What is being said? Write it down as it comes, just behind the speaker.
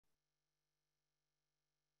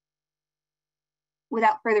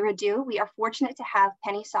Without further ado, we are fortunate to have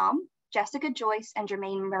Pennie Som, Jessica Joyce, and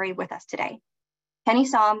Jermaine Murray with us today. Pennie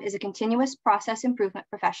Som is a continuous process improvement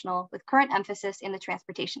professional with current emphasis in the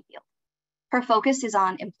transportation field. Her focus is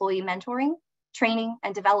on employee mentoring, training,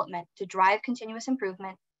 and development to drive continuous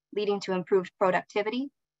improvement, leading to improved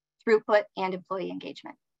productivity, throughput, and employee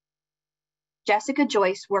engagement. Jessica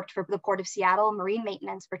Joyce worked for the Port of Seattle Marine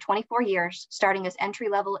Maintenance for 24 years, starting as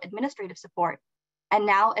entry-level administrative support, and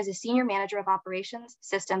now as a senior manager of operations,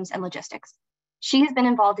 systems, and logistics. She has been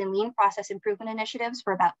involved in lean process improvement initiatives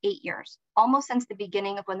for about 8 years, almost since the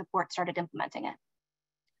beginning of when the port started implementing it.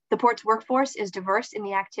 The port's workforce is diverse in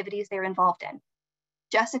the activities they're involved in.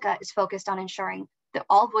 Jessica is focused on ensuring that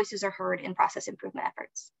all voices are heard in process improvement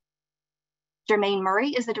efforts. Jermaine Murray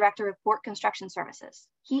is the Director of Port Construction Services.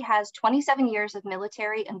 He has 27 years of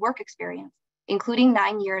military and work experience, including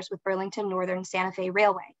 9 years with Burlington Northern Santa Fe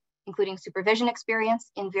Railway, including supervision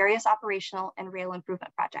experience in various operational and rail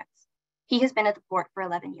improvement projects. He has been at the port for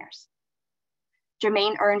 11 years.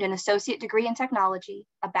 Jermaine earned an associate degree in technology,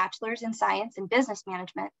 a bachelor's in science and business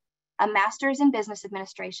management, a master's in business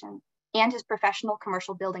administration, and his professional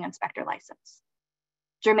commercial building inspector license.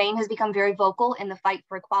 Jermaine has become very vocal in the fight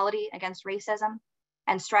for equality against racism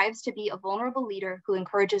and strives to be a vulnerable leader who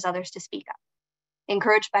encourages others to speak up.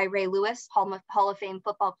 Encouraged by Ray Lewis, Hall of Fame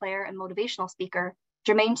football player and motivational speaker,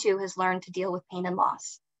 Jermaine too has learned to deal with pain and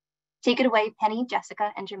loss. Take it away, Pennie,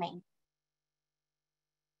 Jessica, and Jermaine.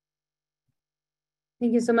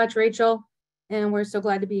 Thank you so much, Rachel. And we're so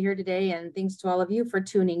glad to be here today. And thanks to all of you for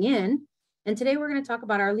tuning in. And today we're going to talk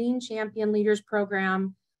about our Lean Champion Leaders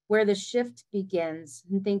Program, where the shift begins.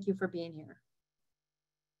 And thank you for being here.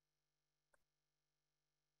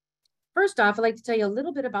 First off, I'd like to tell you a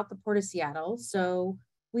little bit about the Port of Seattle. So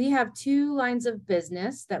we have 2 lines of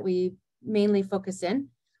business that we mainly focus in.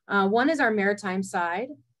 One is our maritime side.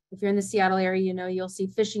 If you're in the Seattle area, you know you'll see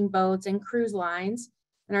fishing boats and cruise lines.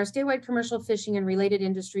 And our statewide commercial fishing and related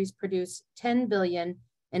industries produce $10 billion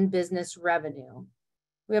in business revenue.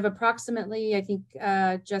 We have approximately, I think,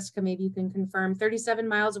 Jessica, maybe you can confirm, 37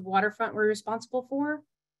 miles of waterfront we're responsible for.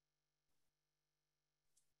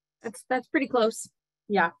 That's pretty close.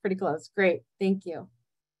 Yeah, pretty close. Great, thank you.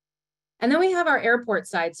 And then we have our airport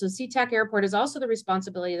side. So SeaTac Airport is also the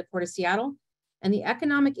responsibility of the Port of Seattle. And the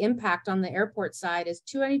economic impact on the airport side is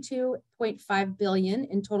 $22.5 billion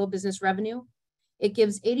in total business revenue. It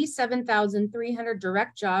gives 87,300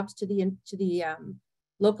 direct jobs to the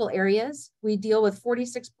local areas. We deal with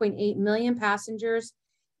 46.8 million passengers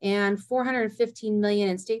and 415 million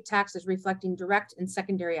in state taxes reflecting direct and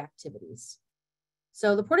secondary activities.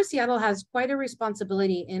 So the Port of Seattle has quite a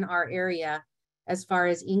responsibility in our area as far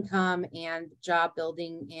as income and job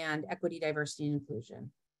building and equity, diversity, and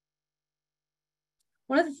inclusion.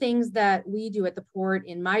 One of the things that we do at the port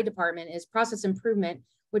in my department is process improvement,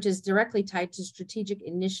 which is directly tied to strategic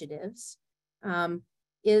initiatives.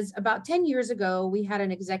 Is about 10 years ago, we had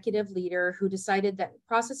an executive leader who decided that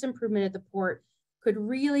process improvement at the port could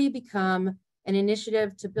really become an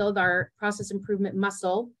initiative to build our process improvement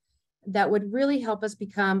muscle that would really help us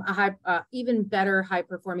become a even better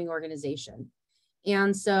high-performing organization.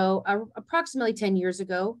 And so approximately 10 years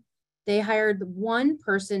ago, they hired one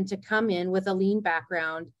person to come in with a lean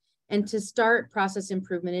background and to start process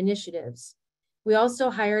improvement initiatives. We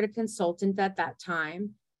also hired a consultant at that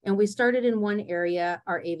time, and we started in one area,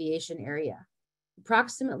 our aviation area.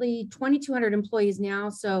 Approximately 2,200 employees now,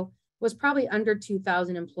 so was probably under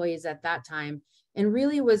 2,000 employees at that time, and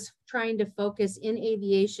really was trying to focus in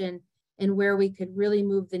aviation and where we could really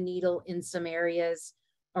move the needle in some areas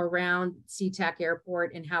around SeaTac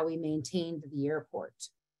Airport and how we maintained the airport.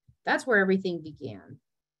 That's where everything began.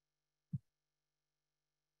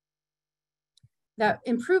 That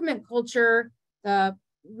improvement culture,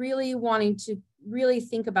 really wanting to really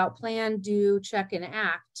think about plan, do, check, and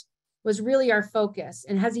act was really our focus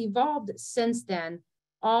and has evolved since then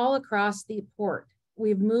all across the port.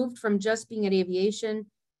 We've moved from just being at aviation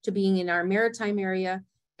to being in our maritime area,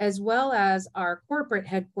 as well as our corporate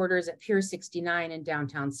headquarters at Pier 69 in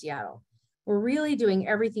downtown Seattle. We're really doing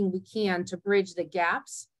everything we can to bridge the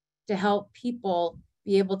gaps to help people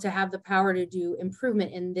be able to have the power to do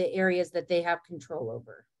improvement in the areas that they have control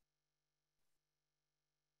over.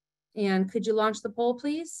 And could you launch the poll,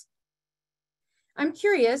 please? I'm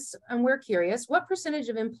curious, and we're curious, what percentage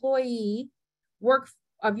of your employee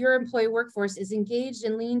workforce is engaged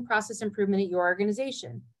in lean process improvement at your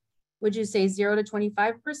organization? Would you say 0 to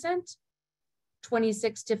 25%,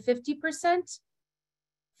 26 to 50%,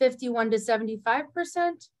 51 to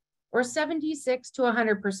 75%, or 76 to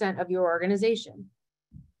 100% of your organization?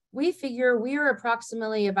 We figure we are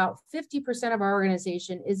approximately about 50% of our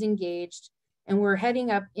organization is engaged And we're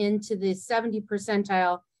heading up into the 70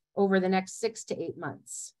 percentile over the next 6 to 8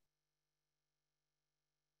 months.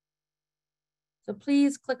 So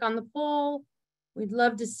please click on the poll. We'd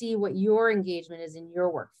love to see what your engagement is in your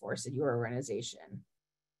workforce at your organization.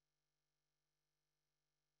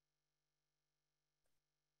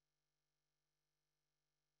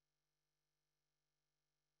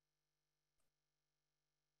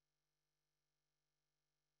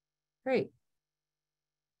 Great.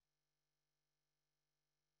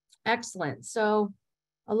 Excellent. So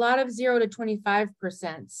a lot of 0 to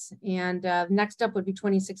 25%, and next up would be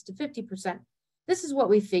 26 to 50%. This is what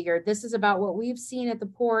we figured. This is about what we've seen at the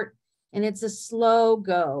port, and it's a slow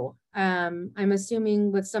go. I'm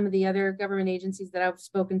assuming with some of the other government agencies that I've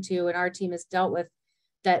spoken to and our team has dealt with,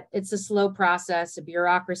 that it's a slow process, a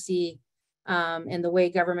bureaucracy, and the way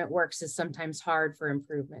government works is sometimes hard for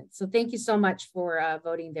improvement. So thank you so much for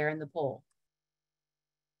voting there in the poll.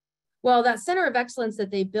 Well, that Center of Excellence that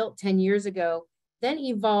they built 10 years ago then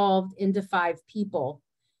evolved into 5 people.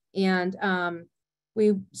 And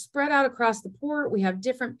we spread out across the port. We have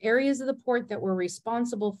different areas of the port that we're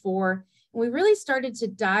responsible for. And we really started to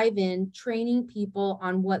dive in training people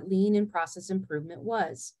on what lean and process improvement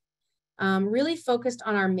was. Really focused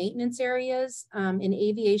on our maintenance areas in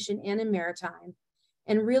aviation and in maritime.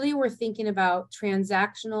 And really we're thinking about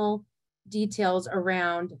transactional details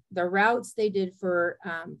around the routes they did for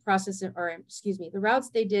the routes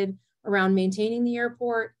they did around maintaining the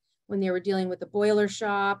airport when they were dealing with the boiler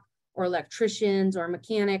shop or electricians or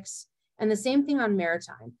mechanics. And the same thing on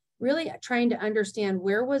maritime, really trying to understand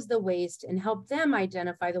where was the waste and help them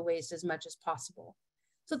identify the waste as much as possible.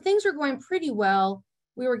 So things were going pretty well.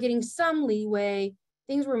 We were getting some leeway.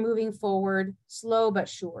 Things were moving forward, slow but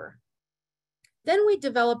sure. Then we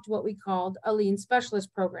developed what we called a lean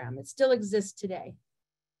specialist program. It still exists today.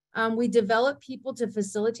 We developed people to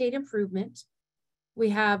facilitate improvement. We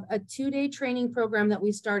have a 2-day training program that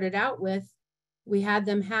we started out with. We had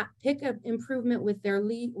them pick up improvement with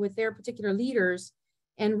their particular leaders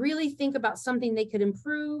and really think about something they could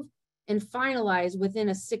improve and finalize within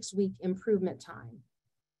a 6-week improvement time.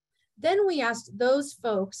 Then we asked those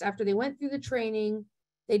folks, after they went through the training,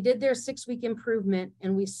 they did their 6-week improvement,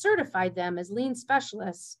 and we certified them as lean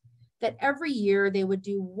specialists, that every year they would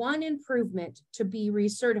do 1 improvement to be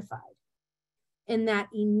recertified. In that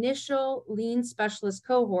initial lean specialist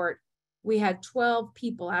cohort, we had 12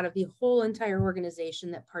 people out of the whole entire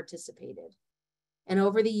organization that participated. And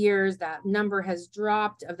over the years, that number has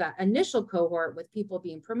dropped of that initial cohort with people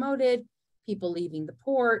being promoted, people leaving the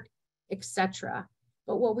port, etc.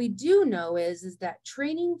 But what we do know is that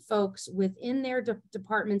training folks within their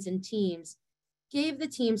departments and teams gave the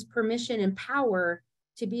teams permission and power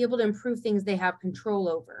to be able to improve things they have control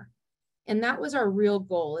over. And that was our real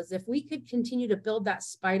goal, is if we could continue to build that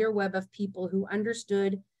spider web of people who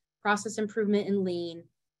understood process improvement and lean,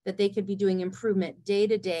 that they could be doing improvement day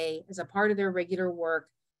to day as a part of their regular work.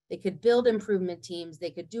 They could build improvement teams.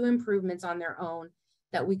 They could do improvements on their own,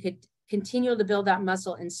 that we could continue to build that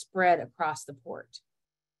muscle and spread across the port.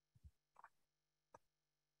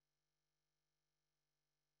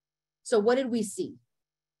 So what did we see?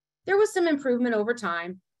 There was some improvement over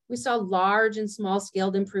time. We saw large and small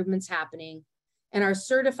scaled improvements happening, and our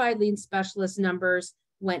certified lean specialist numbers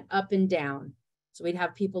went up and down. So we'd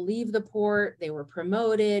have people leave the port, they were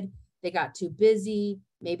promoted, they got too busy,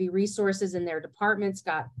 maybe resources in their departments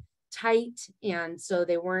got tight, and so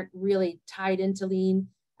they weren't really tied into lean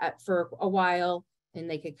for a while, and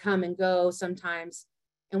they could come and go sometimes.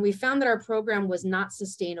 And we found that our program was not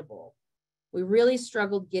sustainable. We really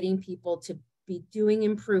struggled getting people to be doing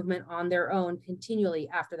improvement on their own continually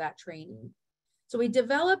after that training. So we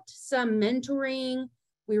developed some mentoring.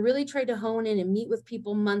 We really tried to hone in and meet with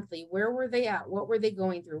people monthly. Where were they at? What were they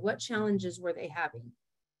going through? What challenges were they having?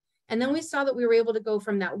 And then we saw that we were able to go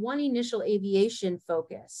from that one initial aviation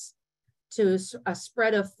focus to a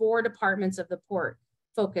spread of 4 departments of the port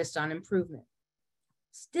focused on improvement.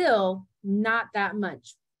 Still not that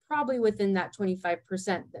much, probably within that 25%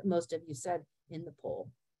 that most of you said in the poll.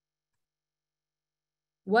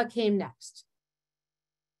 What came next?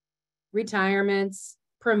 Retirements,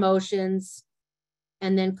 promotions,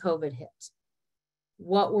 and then COVID hit.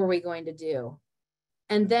 What were we going to do?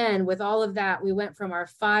 And then with all of that, we went from our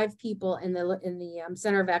 5 people in the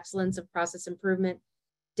Center of Excellence of Process Improvement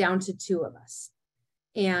down to 2 of us.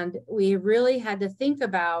 And we really had to think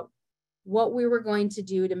about what we were going to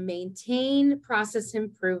do to maintain process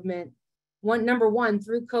improvement, number one,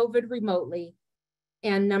 through COVID remotely,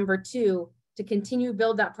 and number 2, to continue to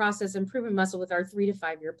build that process improvement muscle with our 3 to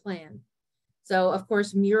 5 year plan. So of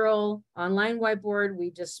course, mural, online whiteboard,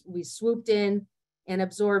 we swooped in, and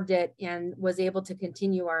absorbed it and was able to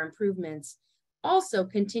continue our improvements, also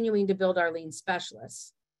continuing to build our lean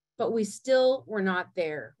specialists. But we still were not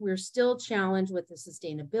there. We're still challenged with the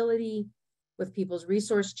sustainability, with people's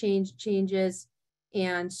resource changes,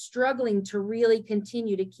 and struggling to really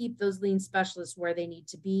continue to keep those lean specialists where they need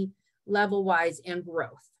to be level-wise and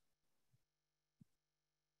growth.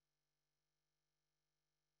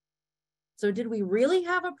 So did we really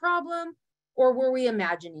have a problem, or were we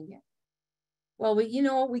imagining it? Well,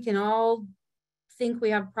 we can all think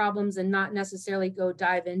we have problems and not necessarily go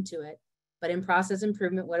dive into it. But in process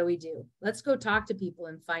improvement, what do? Let's go talk to people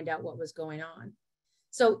and find out what was going on.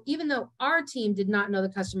 So even though our team did not know the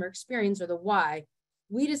customer experience or the why,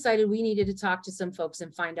 we decided we needed to talk to some folks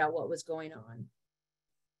and find out what was going on.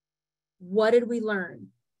 What did we learn?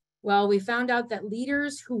 Well, we found out that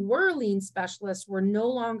leaders who were lean specialists were no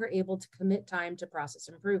longer able to commit time to process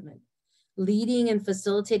improvement. Leading and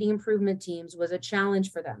facilitating improvement teams was a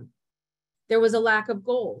challenge for them. There was a lack of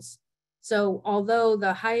goals. So although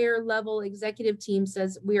the higher level executive team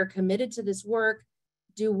says we are committed to this work,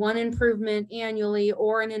 do one improvement annually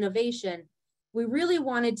or an innovation, we really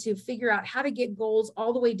wanted to figure out how to get goals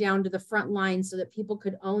all the way down to the front line so that people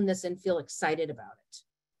could own this and feel excited about it.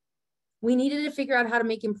 We needed to figure out how to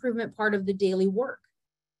make improvement part of the daily work.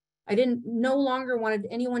 I no longer wanted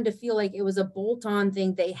anyone to feel like it was a bolt-on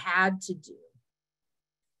thing they had to do.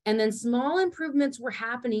 And then small improvements were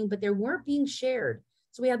happening, but they weren't being shared.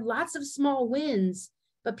 So we had lots of small wins,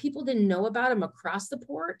 but people didn't know about them across the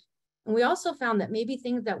port. And we also found that maybe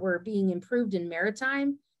things that were being improved in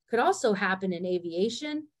maritime could also happen in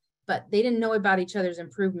aviation, but they didn't know about each other's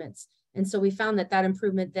improvements. And so we found that that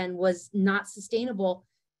improvement then was not sustainable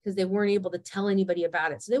because they weren't able to tell anybody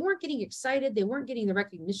about it. So they weren't getting excited. They weren't getting the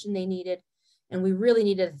recognition they needed. And we really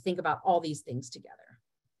needed to think about all these things together.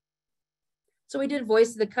 So we did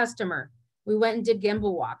voice of the customer. We went and did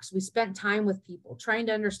Gemba walks. We spent time with people trying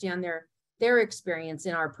to understand their experience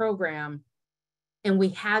in our program. And we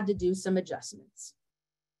had to do some adjustments.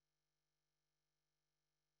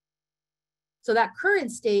 So that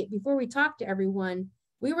current state, before we talked to everyone,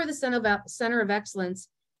 we were the center of excellence,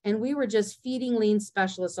 and we were just feeding lean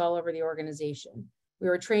specialists all over the organization. We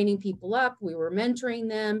were training people up, we were mentoring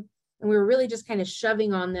them, and we were really just kind of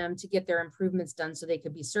shoving on them to get their improvements done so they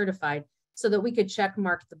could be certified, so that we could check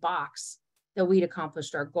mark the box that we'd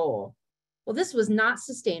accomplished our goal. Well, this was not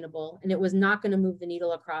sustainable, and it was not going to move the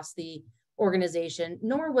needle across the organization,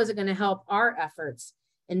 nor was it going to help our efforts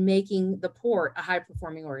in making the port a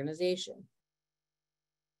high-performing organization.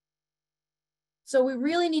 So we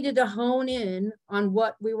really needed to hone in on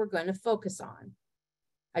what we were going to focus on.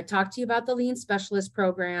 I talked to you about the Lean Specialist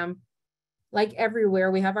Program. Like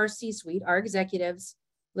everywhere, we have our C-suite, our executives.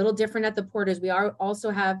 A little different at the port is we also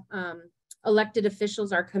have elected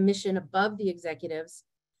officials, our commission above the executives.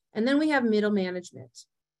 And then we have middle management.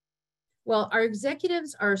 Well, our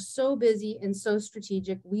executives are so busy and so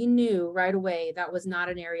strategic, we knew right away that was not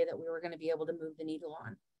an area that we were going to be able to move the needle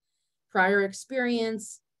on. Prior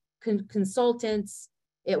experience, consultants,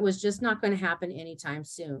 it was just not going to happen anytime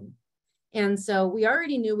soon. And so we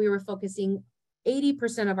already knew we were focusing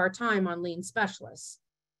 80% of our time on lean specialists.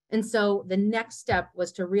 And so the next step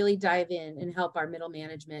was to really dive in and help our middle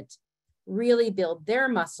management really build their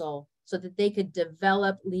muscle so that they could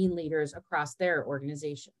develop lean leaders across their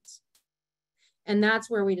organizations. And that's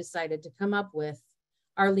where we decided to come up with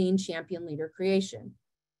our Lean Champion Leader Creation.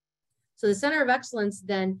 So the Center of Excellence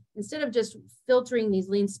then, instead of just filtering these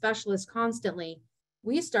lean specialists constantly,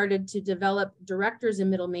 we started to develop directors in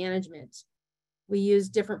middle management. We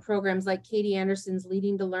used different programs like Katie Anderson's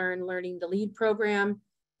Leading to Learn, Learning to Lead program.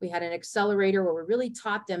 We had an accelerator where we really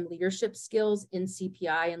taught them leadership skills in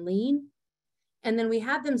CPI and Lean. And then we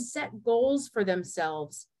had them set goals for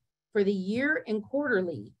themselves for the year and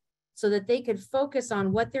quarterly so that they could focus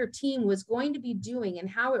on what their team was going to be doing and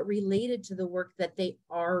how it related to the work that they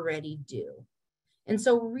already do. And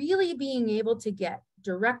so really being able to get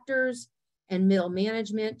directors and middle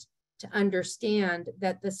management to understand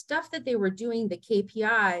that the stuff that they were doing, the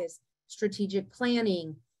KPIs, strategic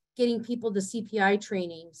planning, getting people to CPI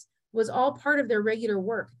trainings, was all part of their regular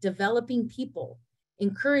work, developing people,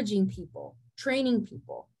 encouraging people, training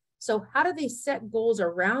people. So how do they set goals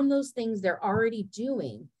around those things they're already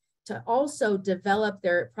doing to also develop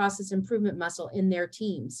their process improvement muscle in their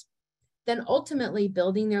teams? Then ultimately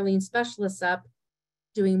building their lean specialists up,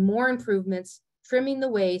 doing more improvements, trimming the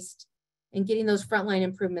waste, and getting those frontline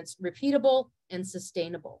improvements repeatable and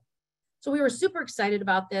sustainable. So we were super excited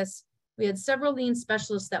about this. We had several lean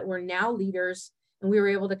specialists that were now leaders, and we were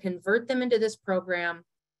able to convert them into this program.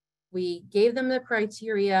 We gave them the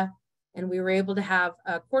criteria, and we were able to have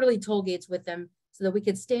quarterly toll gates with them so that we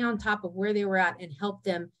could stay on top of where they were at and help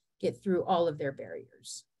them get through all of their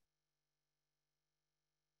barriers.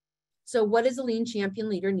 So what does a lean champion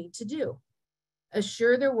leader need to do?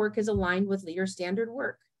 Assure their work is aligned with leader standard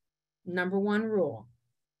work. Number one rule.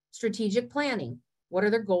 Strategic planning. What are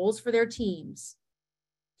their goals for their teams?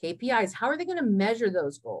 KPIs. How are they going to measure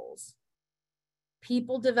those goals?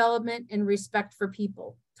 People development and respect for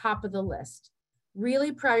people. Top of the list.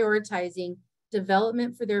 Really prioritizing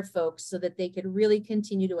development for their folks so that they could really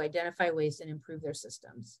continue to identify ways and improve their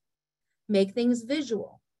systems. Make things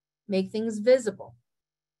visual. Make things visible.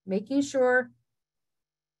 Making sure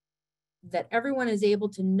that everyone is able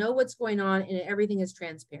to know what's going on and everything is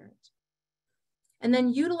transparent. And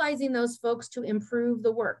then utilizing those folks to improve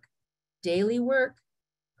the work, daily work,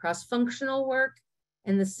 cross-functional work,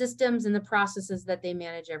 and the systems and the processes that they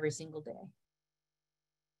manage every single day.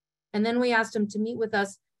 And then we asked them to meet with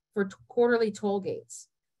us for quarterly toll gates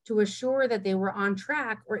to assure that they were on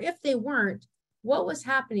track, or if they weren't, what was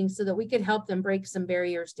happening so that we could help them break some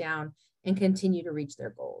barriers down and continue to reach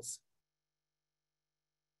their goals.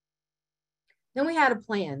 Then we had a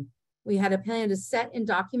plan. We had a plan to set and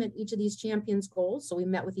document each of these champions' goals. So we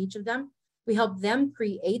met with each of them. We helped them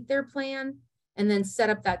create their plan and then set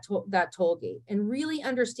up that toll gate and really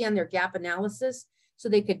understand their gap analysis so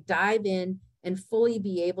they could dive in and fully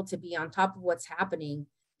be able to be on top of what's happening,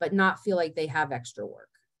 but not feel like they have extra work.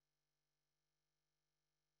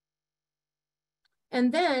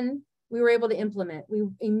 And then we were able to implement. We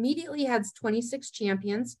immediately had 26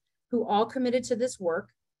 champions who all committed to this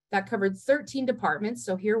work. That covered 13 departments.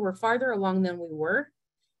 So here we're farther along than we were.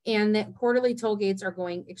 And that quarterly toll gates are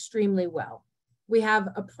going extremely well. We have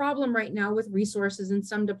a problem right now with resources in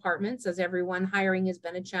some departments, as everyone, hiring has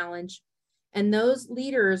been a challenge. And those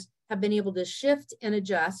leaders have been able to shift and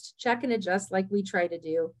adjust, check and adjust like we try to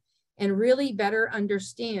do, and really better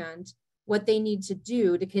understand what they need to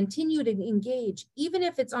do to continue to engage, even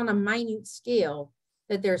if it's on a minute scale,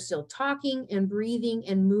 that they're still talking and breathing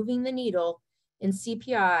and moving the needle in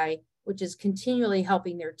CPI, which is continually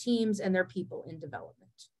helping their teams and their people in development.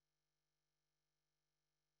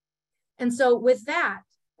 And so with that,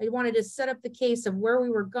 I wanted to set up the case of where we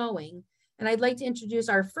were going. And I'd like to introduce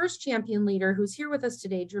our first champion leader who's here with us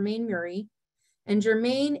today, Jermaine Murray. And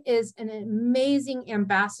Jermaine is an amazing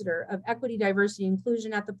ambassador of equity, diversity,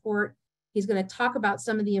 inclusion at the port. He's going to talk about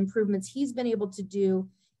some of the improvements he's been able to do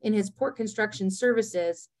in his port construction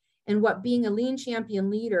services and what being a lean champion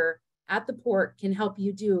leader at the port can help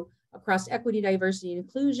you do across equity, diversity, and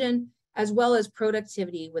inclusion, as well as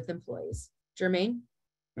productivity with employees. Jermaine?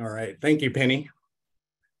 All right, thank you, Penny.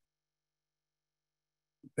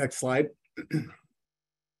 Next slide.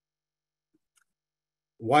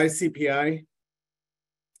 Why CPI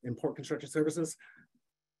in port construction services?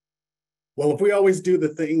 Well, if we always do the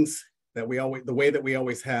things that the way that we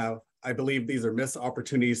always have, I believe these are missed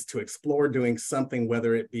opportunities to explore doing something,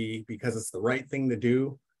 whether it be because it's the right thing to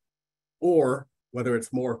do, or whether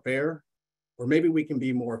it's more fair, or maybe we can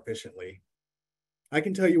be more efficiently. I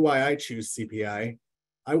can tell you why I choose CPI.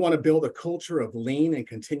 I want to build a culture of lean and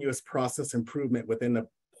continuous process improvement within the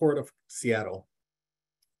Port of Seattle,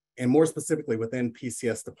 and more specifically within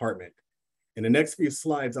PCS department. In the next few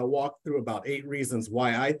slides, I'll walk through about 8 reasons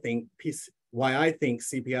why I think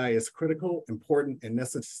CPI is critical, important, and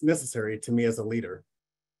necessary to me as a leader.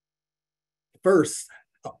 First,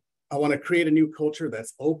 I want to create a new culture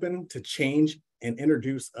that's open to change and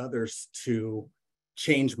introduce others to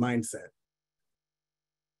change mindset.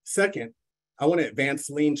 Second, I want to advance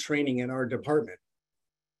lean training in our department.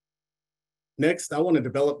 Next, I want to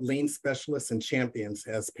develop lean specialists and champions,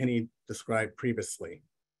 as Penny described previously.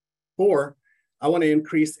 4, I want to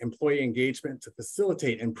increase employee engagement to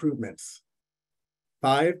facilitate improvements.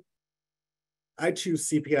 5, I choose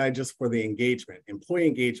CPI just for the engagement, employee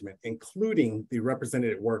engagement, including the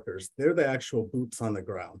representative workers. They're the actual boots on the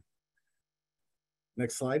ground.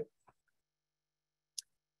 Next slide.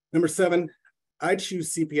 Number 7, I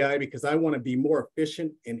choose CPI because I want to be more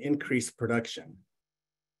efficient and increase production.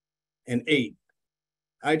 And 8,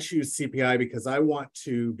 I choose CPI because I want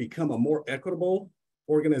to become a more equitable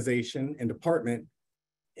organization and department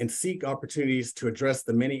and seek opportunities to address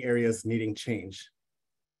the many areas needing change.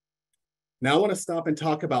 Now I want to stop and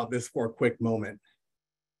talk about this for a quick moment.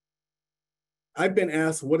 I've been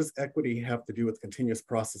asked, what does equity have to do with continuous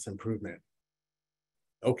process improvement?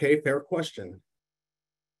 Okay, fair question.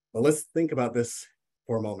 But let's think about this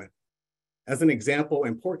for a moment. As an example,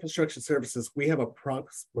 in port construction services, we have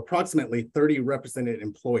approximately 30 represented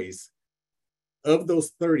employees. Of those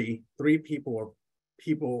 30, 3 people are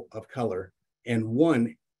people of color, and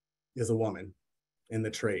 1 is a woman in the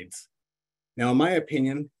trades. Now, in my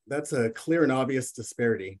opinion, that's a clear and obvious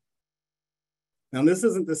disparity. Now, this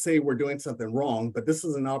isn't to say we're doing something wrong, but this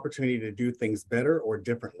is an opportunity to do things better or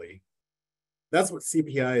differently. That's what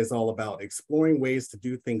CPI is all about, exploring ways to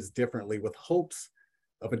do things differently with hopes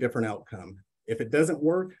of a different outcome. If it doesn't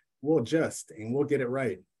work, we'll adjust and we'll get it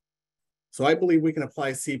right. So I believe we can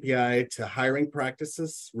apply CPI to hiring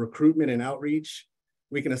practices, recruitment and outreach.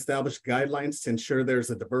 We can establish guidelines to ensure there's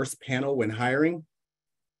a diverse panel when hiring.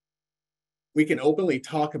 We can openly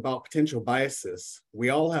talk about potential biases. We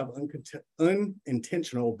all have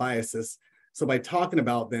unintentional biases. So by talking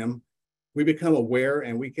about them, we become aware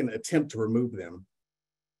and we can attempt to remove them.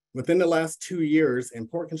 Within the last 2 years in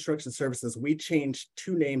Port Construction Services, we changed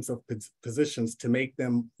 2 names of positions to make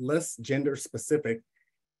them less gender specific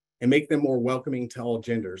and make them more welcoming to all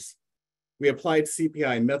genders. We applied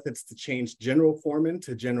CPI methods to change general foreman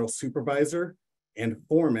to general supervisor and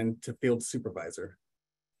foreman to field supervisor.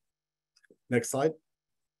 Next slide.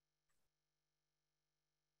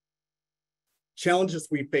 Challenges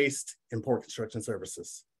we faced in Port Construction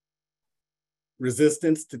Services.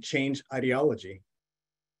 Resistance to change ideology.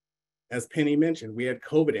 As Pennie mentioned, we had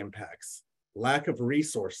COVID impacts, lack of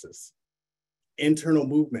resources, internal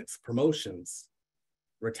movements, promotions,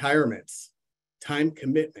 retirements, time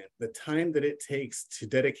commitment, the time that it takes to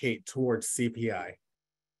dedicate towards CPI.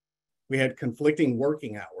 We had conflicting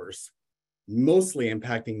working hours, mostly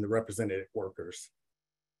impacting the represented workers.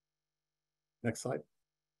 Next slide.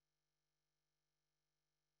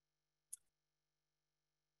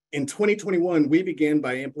 In 2021, we began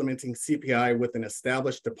by implementing CPI with an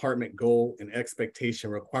established department goal and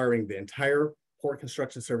expectation requiring the entire Port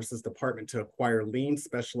Construction Services Department to acquire Lean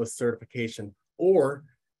Specialist certification, or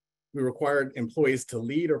we required employees to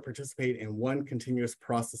lead or participate in one continuous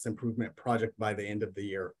process improvement project by the end of the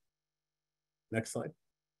year. Next slide.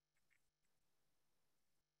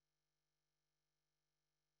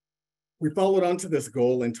 We followed on to this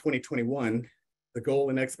goal in 2021, the goal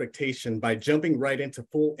and expectation, by jumping right into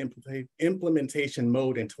full implementation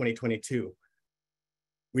mode in 2022.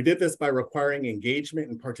 We did this by requiring engagement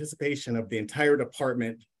and participation of the entire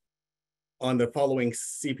department on the following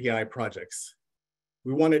CPI projects.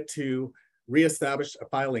 We wanted to reestablish a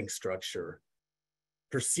filing structure,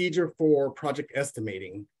 procedure for project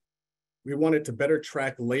estimating. We wanted to better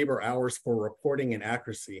track labor hours for reporting and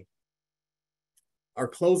accuracy. Our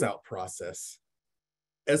closeout process,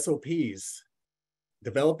 SOPs,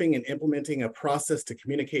 developing and implementing a process to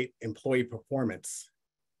communicate employee performance.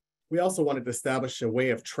 We also wanted to establish a way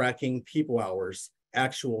of tracking people hours,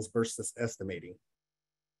 actuals versus estimating.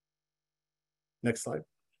 Next slide.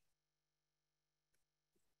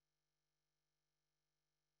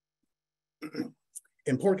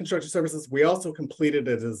 In Port Construction Services, we also completed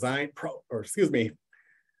a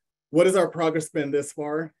what has our progress been this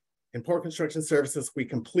far? In Port Construction Services, we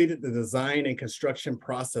completed the design and construction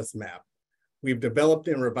process map. We've developed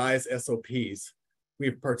and revised SOPs.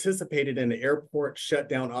 We've participated in the airport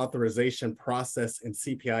shutdown authorization process and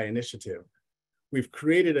CPI initiative. We've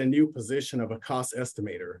created a new position of a cost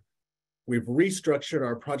estimator. We've restructured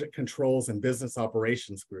our project controls and business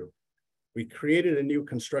operations group. We created a new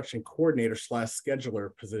construction coordinator /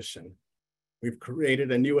 scheduler position. We've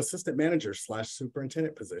created a new assistant manager /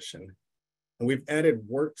 superintendent position. And we've added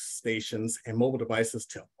workstations and mobile devices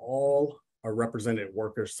to all our represented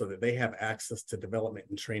workers so that they have access to development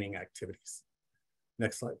and training activities.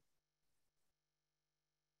 Next slide.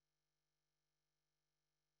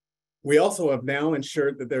 We also have now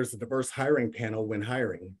ensured that there's a diverse hiring panel when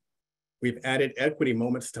hiring. We've added equity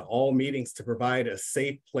moments to all meetings to provide a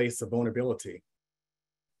safe place of vulnerability.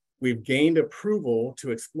 We've gained approval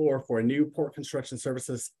to explore for a new Port Construction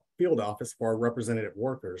Services field office for our representative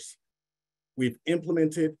workers. We've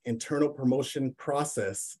implemented internal promotion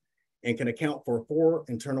process and can account for 4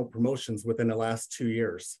 internal promotions within the last 2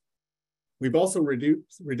 years. We've also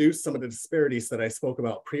reduced some of the disparities that I spoke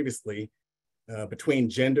about previously between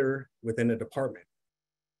gender within the department.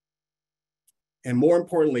 And more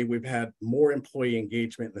importantly, we've had more employee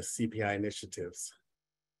engagement in the CPI initiatives.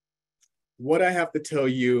 What I have to tell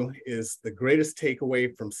you is the greatest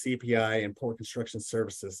takeaway from CPI and Port Construction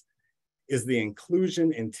Services is the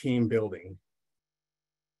inclusion and team building.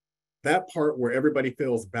 That part where everybody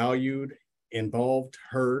feels valued, involved,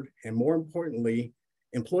 heard, and more importantly,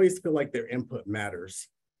 employees feel like their input matters.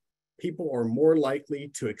 People are more likely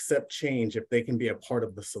to accept change if they can be a part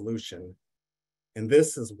of the solution. And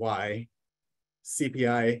this is why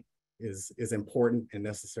CPI is important and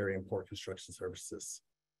necessary in Port Construction Services.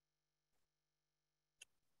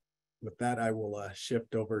 With that, I will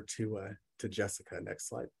shift over to Jessica. Next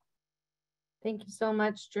slide. Thank you so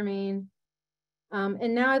much, Jermaine.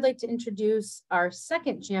 And now I'd like to introduce our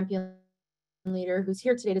second champion leader who's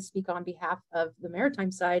here today to speak on behalf of the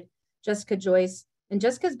maritime side, Jessica Joyce. And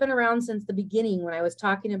Jessica's been around since the beginning when I was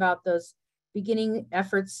talking about those beginning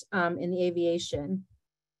efforts in the aviation.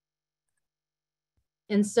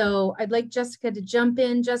 And so I'd like Jessica to jump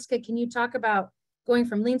in. Jessica, can you talk about going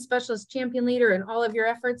from lean specialist champion leader and all of your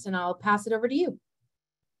efforts, and I'll pass it over to you.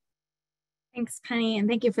 Thanks, Penny, and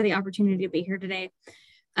thank you for the opportunity to be here today.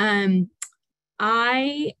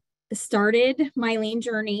 I started my lean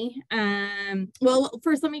journey. Well,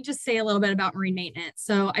 first, let me just say a little bit about marine maintenance.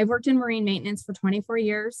 So I've worked in marine maintenance for 24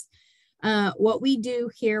 years. What we do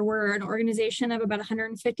here, we're an organization of about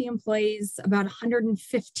 150 employees. About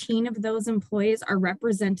 115 of those employees are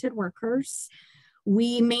represented workers.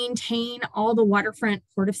 We maintain all the waterfront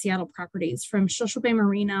Port of Seattle properties from Shoshu Bay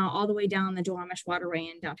Marina all the way down the Duwamish Waterway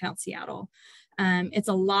in downtown Seattle. It's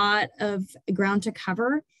a lot of ground to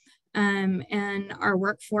cover. And our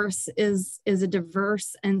workforce is a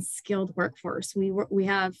diverse and skilled workforce. We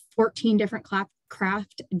have 14 different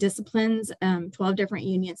craft disciplines, 12 different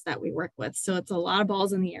unions that we work with. So it's a lot of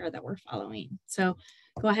balls in the air that we're following. So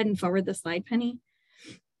go ahead and forward the slide, Penny.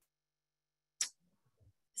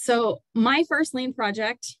 So my first lean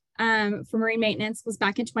project for marine maintenance was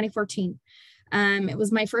back in 2014. It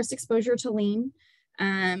was my first exposure to lean.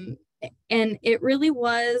 And it really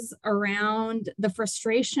was around the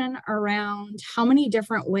frustration around how many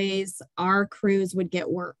different ways our crews would get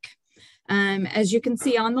work. As you can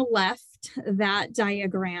see on the left, that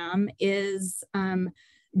diagram is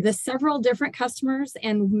the several different customers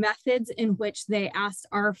and methods in which they asked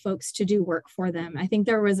our folks to do work for them. I think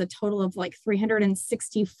there was a total of like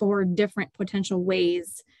 364 different potential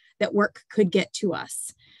ways that work could get to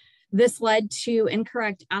us. This led to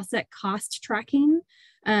incorrect asset cost tracking.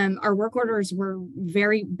 Our work orders were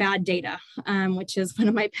very bad data, which is one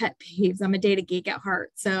of my pet peeves. I'm a data geek at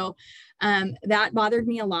heart. So that bothered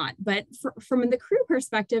me a lot. But from the crew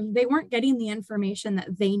perspective, they weren't getting the information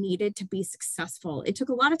that they needed to be successful. It took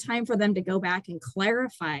a lot of time for them to go back and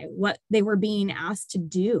clarify what they were being asked to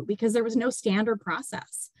do because there was no standard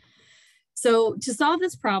process. So to solve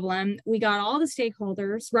this problem, we got all the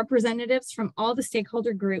stakeholders, representatives from all the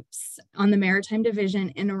stakeholder groups on the Maritime Division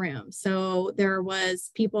in a room. So there was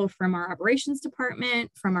people from our operations department,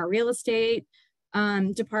 from our real estate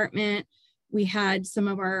department. We had some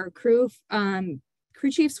of our crew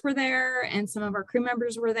chiefs were there, and some of our crew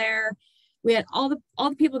members were there. We had all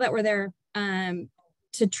the people that were there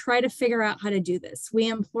to try to figure out how to do this. We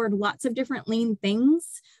employed lots of different lean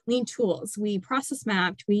things, lean tools. We process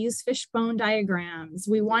mapped, we used fishbone diagrams.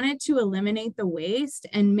 We wanted to eliminate the waste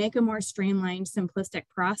and make a more streamlined, simplistic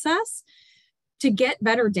process to get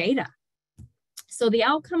better data. So the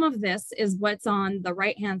outcome of this is what's on the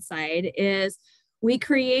right-hand side is we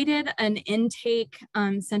created an intake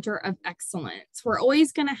center of excellence. We're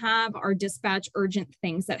always gonna have our dispatch urgent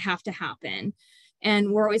things that have to happen.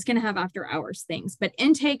 And we're always going to have after hours things, but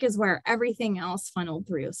intake is where everything else funneled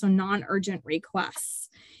through. So non-urgent requests.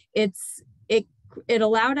 It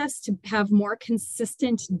allowed us to have more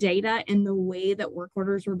consistent data in the way that work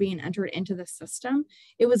orders were being entered into the system.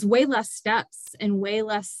 It was way less steps and way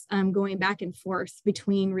less going back and forth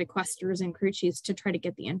between requesters and crew chiefs to try to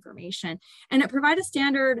get the information. And it provided a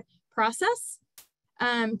standard process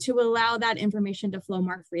to allow that information to flow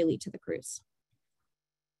more freely to the crews.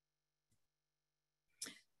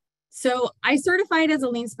 So I certified as a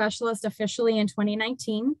lean specialist officially in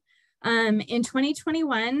 2019. In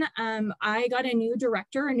 2021, I got a new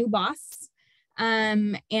director, a new boss.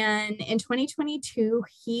 And in 2022,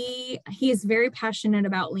 he is very passionate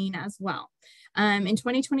about lean as well. In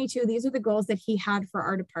 2022, these are the goals that he had for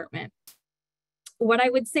our department. What I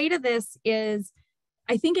would say to this is,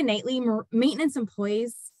 I think innately maintenance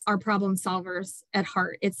employees are problem solvers at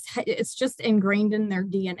heart. It's just ingrained in their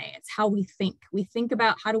DNA. It's how we think. We think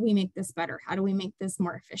about how do we make this better? How do we make this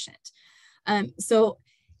more efficient? So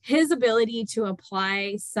his ability to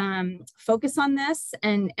apply some focus on this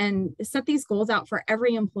and set these goals out for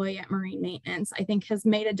every employee at Marine Maintenance, I think has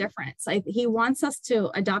made a difference. He wants us to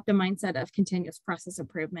adopt a mindset of continuous process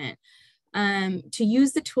improvement, to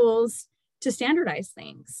use the tools to standardize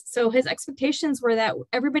things. So his expectations were that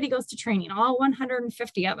everybody goes to training, all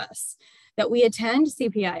 150 of us, that we attend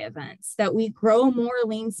CPI events, that we grow more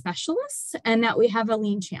lean specialists, and that we have a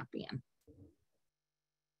lean champion.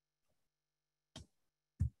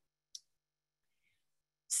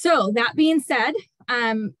 So that being said,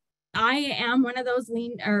 I am one of those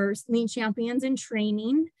lean champions in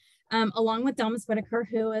training, along with Thomas Whitaker,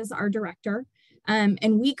 who is our director.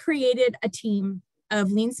 And we created a team of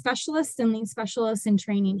lean specialists and lean specialists in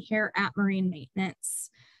training here at Marine Maintenance.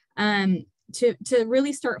 to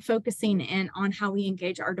really start focusing in on how we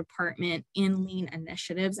engage our department in lean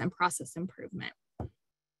initiatives and process improvement.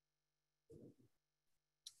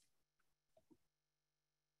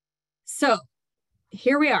 So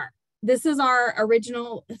here we are. This is our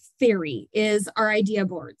original theory, is our idea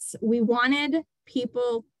boards. We wanted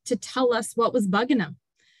people to tell us what was bugging them.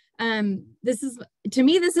 To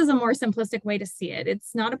me, this is a more simplistic way to see it.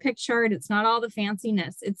 It's not a pic chart. It's not all the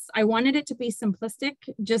fanciness. I wanted it to be simplistic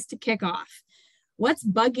just to kick off. What's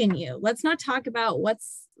bugging you? Let's not talk about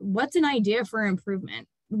what's an idea for improvement.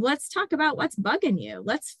 Let's talk about what's bugging you.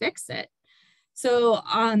 Let's fix it. So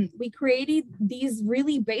we created these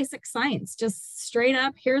really basic signs, just straight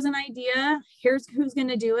up, here's an idea, here's who's going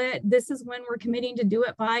to do it, this is when we're committing to do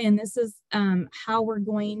it by, and this is how we're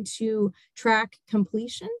going to track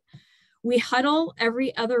completion. We huddle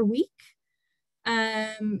every other week,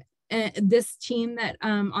 this team that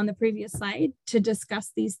on the previous slide, to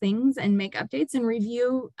discuss these things and make updates and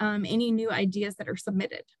review any new ideas that are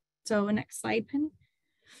submitted. So next slide, Pennie.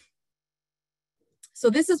 So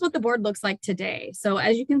this is what the board looks like today. So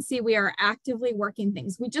as you can see, we are actively working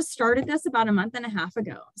things. We just started this about a month and a half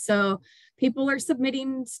ago. So people are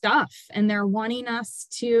submitting stuff and they're wanting us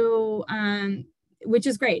to, which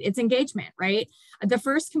is great. It's engagement, right? The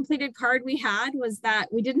first completed card we had was that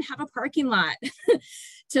we didn't have a parking lot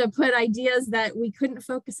to put ideas that we couldn't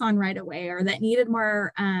focus on right away or that needed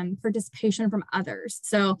more participation from others.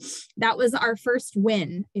 So that was our first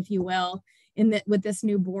win, if you will, with this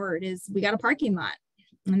new board, is we got a parking lot.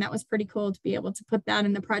 And that was pretty cool to be able to put that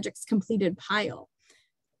in the project's completed pile.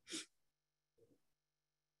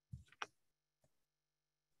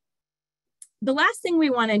 The last thing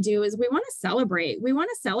we want to do is we want to celebrate. We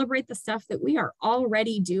want to celebrate the stuff that we are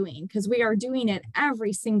already doing, because we are doing it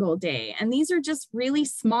every single day. And these are just really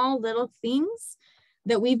small little things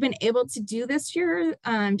that we've been able to do this year.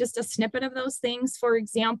 Just a snippet of those things. For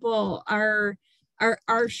example, our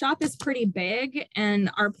shop is pretty big,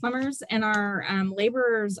 and our plumbers and our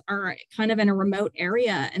laborers are kind of in a remote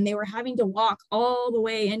area, and they were having to walk all the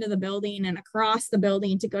way into the building and across the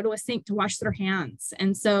building to go to a sink to wash their hands.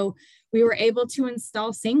 And so we were able to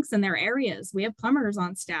install sinks in their areas. We have plumbers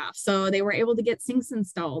on staff, so they were able to get sinks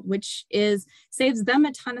installed, which saves them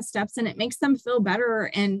a ton of steps, and it makes them feel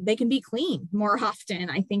better, and they can be clean more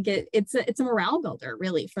often. I think it's a morale builder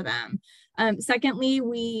really for them. Secondly,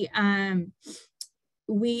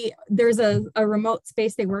 there's a remote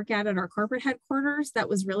space they work at our corporate headquarters that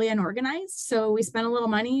was really unorganized. So we spent a little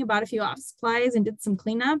money, bought a few office supplies, and did some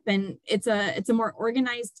cleanup. And it's a more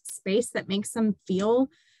organized space that makes them feel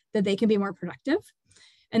that they can be more productive.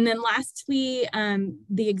 And then lastly,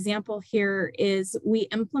 the example here is we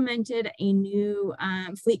implemented a new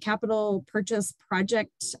fleet capital purchase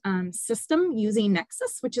project system using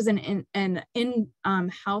Nexus, which is an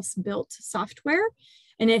in-house built software.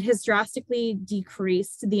 And it has drastically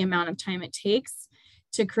decreased the amount of time it takes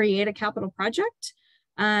to create a capital project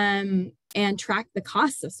and track the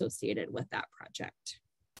costs associated with that project.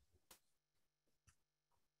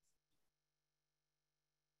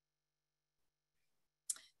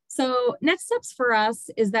 So next steps for us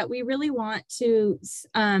is that we really want to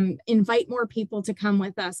invite more people to come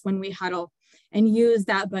with us when we huddle and use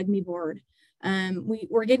that Bug Me board.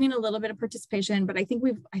 We're getting a little bit of participation, but I think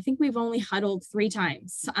we've only huddled 3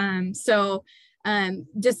 times. So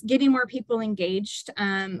just getting more people engaged.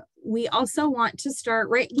 We also want to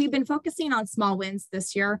start, we've been focusing on small wins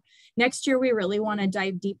this year. Next year, we really want to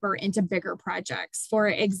dive deeper into bigger projects. For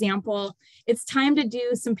example, it's time to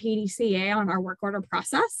do some PDCA on our work order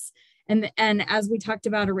process. And as we talked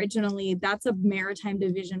about originally, that's a maritime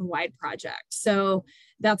division-wide project. So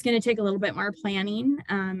that's going to take a little bit more planning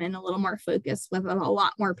and a little more focus with a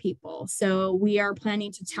lot more people. So we are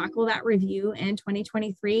planning to tackle that review in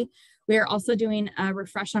 2023. We are also doing a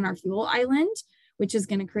refresh on our fuel island, which is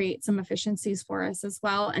going to create some efficiencies for us as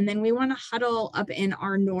well. And then we want to huddle up in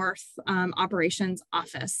our North operations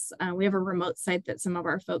office. We have a remote site that some of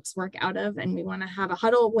our folks work out of, and we want to have a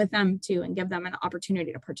huddle with them too and give them an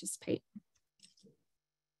opportunity to participate.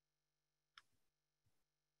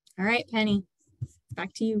 All right, Pennie,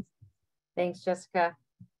 back to you. Thanks, Jessica.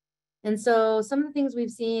 And so some of the things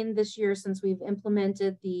we've seen this year since we've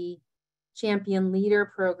implemented the Champion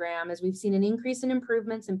Leader program is we've seen an increase in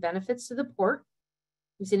improvements and benefits to the port.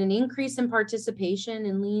 We've seen an increase in participation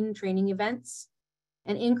in lean training events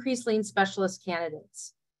and increased lean specialist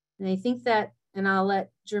candidates. And I think that, and I'll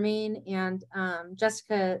let Jermaine and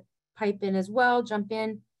Jessica pipe in as well, jump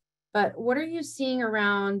in, but what are you seeing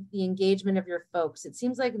around the engagement of your folks? It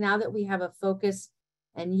seems like now that we have a focus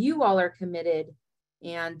and you all are committed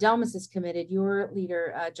and Delmas is committed, your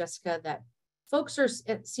leader, Jessica, that folks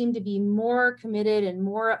seem to be more committed and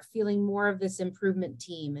feeling more of this improvement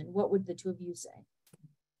team. And what would the two of you say?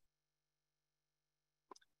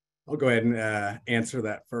 I'll go ahead and answer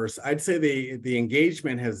that first. I'd say the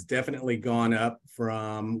engagement has definitely gone up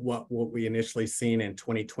from what we initially seen in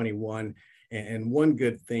 2021. And one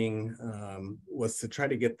good thing was to try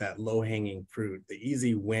to get that low-hanging fruit, the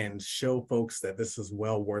easy wins, show folks that this is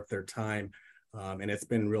well worth their time. And it's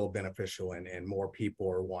been real beneficial, and more people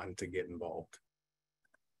are wanting to get involved.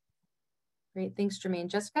 Great, thanks, Jermaine.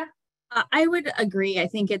 Jessica? I would agree. I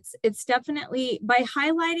think it's definitely by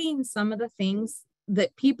highlighting some of the things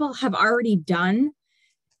that people have already done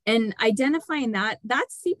and identifying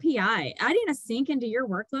that's CPI. Adding a sink into your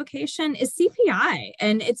work location is CPI,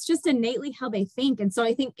 and it's just innately how they think. And so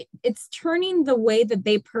I think it's turning the way that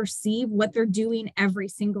they perceive what they're doing every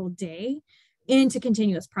single day into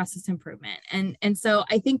continuous process improvement. And so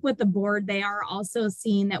I think with the board, they are also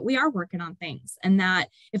seeing that we are working on things, and that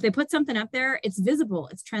if they put something up there, it's visible,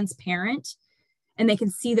 it's transparent, and they can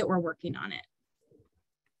see that we're working on it.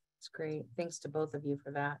 That's great. Thanks to both of you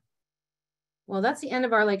for that. Well, that's the end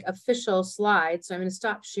of our official slide. So I'm going to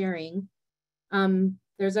stop sharing.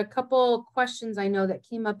 There's a couple questions I know that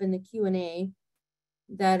came up in the Q&A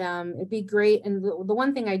that it'd be great. And the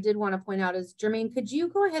one thing I did want to point out is, Jermaine, could you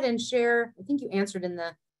go ahead and share, I think you answered in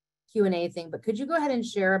the Q&A thing, but could you go ahead and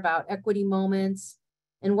share about equity moments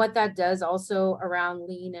and what that does also around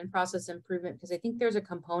lean and process improvement? Because I think there's a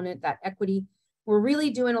component that equity, we're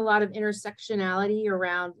really doing a lot of intersectionality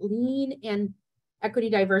around lean and equity,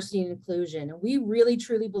 diversity, and inclusion. And we really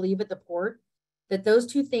truly believe at the Port that those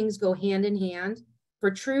two things go hand in hand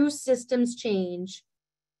for true systems change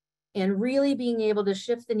and really being able to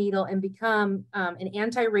shift the needle and become an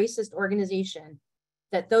anti-racist organization,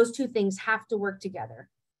 that those two things have to work together.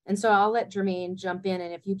 And so I'll let Jermaine jump in,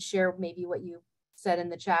 and if you'd share maybe what you said in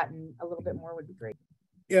the chat and a little bit more would be great.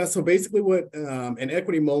 Yeah, so basically what an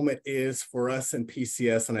equity moment is for us in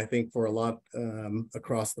PCS, and I think for a lot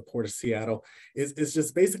across the Port of Seattle, is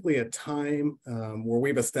just basically a time where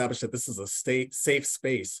we've established that this is a safe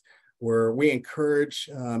space where we encourage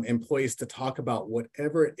employees to talk about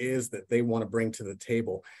whatever it is that they want to bring to the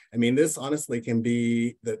table. I mean, this honestly can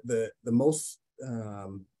be the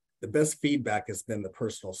best feedback has been the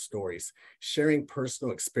personal stories, sharing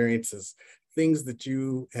personal experiences, things that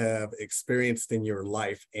you have experienced in your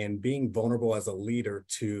life, and being vulnerable as a leader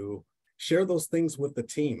to share those things with the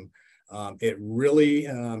team. It really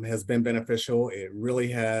has been beneficial. It really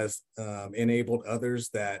has enabled others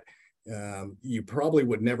that you probably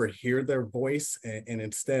would never hear their voice. And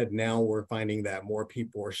instead, now we're finding that more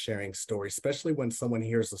people are sharing stories, especially when someone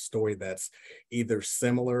hears a story that's either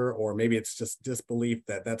similar or maybe it's just disbelief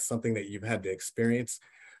that that's something that you've had to experience.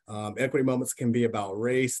 Equity moments can be about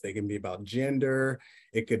race, they can be about gender,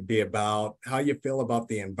 it could be about how you feel about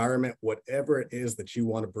the environment, whatever it is that you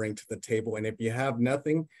want to bring to the table. And if you have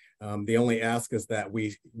nothing, the only ask is that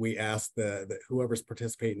we ask the whoever's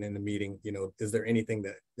participating in the meeting, you know, is there anything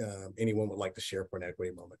that anyone would like to share for an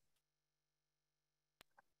equity moment?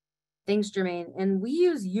 Thanks, Jermaine. And we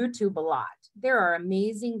use YouTube a lot. There are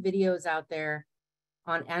amazing videos out there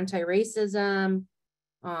on anti-racism,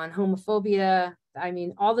 on homophobia. I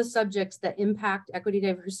mean, all the subjects that impact equity,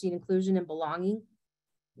 diversity, and inclusion and belonging.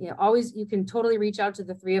 You know, always, you can totally reach out to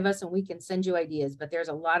the three of us and we can send you ideas, but there's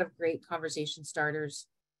a lot of great conversation starters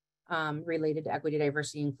related to equity,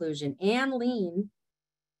 diversity, inclusion, and lean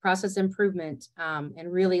process improvement,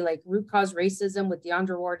 and really like root cause racism with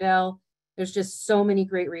Deandra Wardell. There's just so many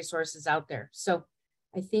great resources out there. So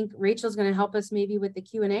I think Rachel's going to help us maybe with the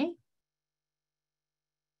Q&A.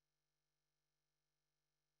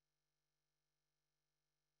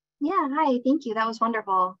 Yeah, hi, thank you. That was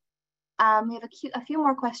wonderful. We have a few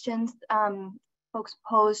more questions folks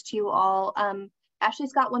posed to you all. Ashley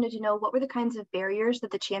Scott wanted to know, what were the kinds of barriers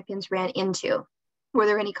that the champions ran into? Were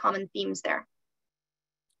there any common themes there?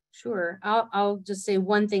 Sure, I'll just say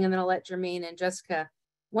one thing and then I'll let Jermaine and Jessica.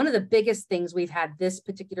 One of the biggest things we've had this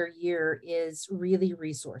particular year is really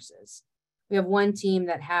resources. We have one team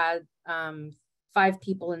that had 5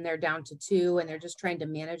 people and they're down to 2 and they're just trying to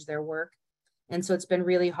manage their work. And so it's been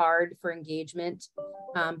really hard for engagement,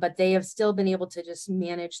 but they have still been able to just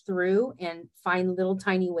manage through and find little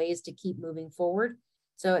tiny ways to keep moving forward.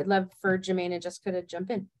 So I'd love for Jermaine and Jessica to jump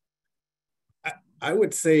in. I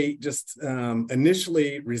would say just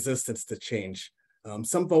initially resistance to change.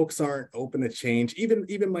 Some folks aren't open to change.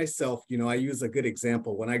 Even myself, you know, I use a good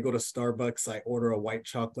example. When I go to Starbucks, I order a white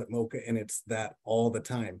chocolate mocha and it's that all the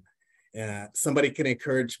time. Somebody can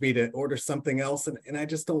encourage me to order something else, and I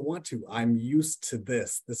just don't want to. I'm used to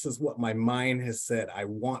this. This is what my mind has said. I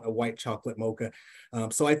want a white chocolate mocha.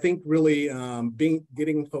 So I think really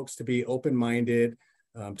getting folks to be open-minded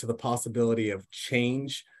to the possibility of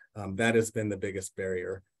change, that has been the biggest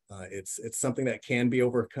barrier. It's something that can be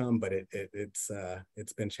overcome, but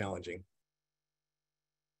it's been challenging.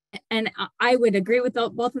 And I would agree with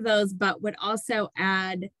both of those, but would also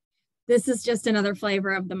add, this is just another flavor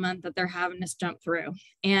of the month that they're having us jump through.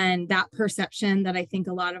 And that perception that I think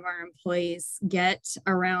a lot of our employees get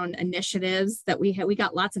around initiatives that we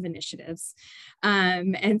got lots of initiatives.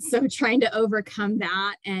 And so trying to overcome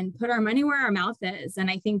that and put our money where our mouth is. And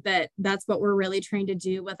I think that that's what we're really trying to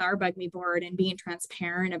do with our Bug Me board, and being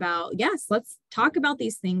transparent about, yes, let's talk about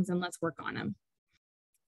these things and let's work on them.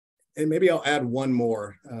 And maybe I'll add one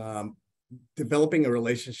more, developing a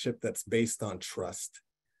relationship that's based on trust.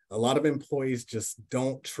 A lot of employees just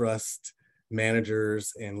don't trust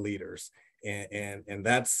managers and leaders. And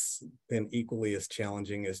that's been equally as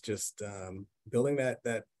challenging as just building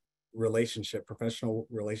that relationship, professional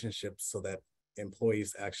relationships, so that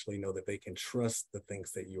employees actually know that they can trust the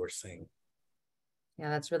things that you are saying. Yeah,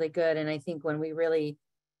 that's really good. And I think when we really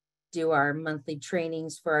do our monthly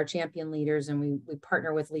trainings for our champion leaders, and we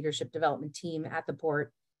partner with leadership development team at the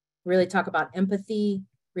port, really talk about empathy,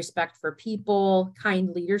 respect for people,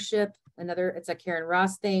 kind leadership. It's a Karen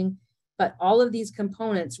Ross thing, but all of these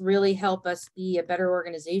components really help us be a better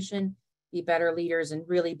organization, be better leaders, and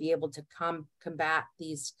really be able to combat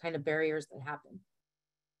these kind of barriers that happen.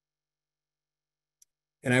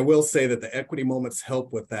 And I will say that the equity moments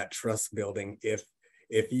help with that trust building.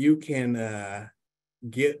 If you can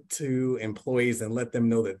get to employees and let them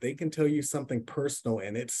know that they can tell you something personal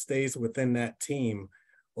and it stays within that team,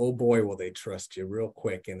 oh boy, will they trust you real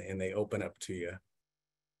quick, and they open up to you.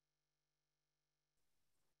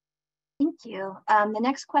 Thank you. The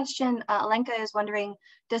next question, Alenka is wondering,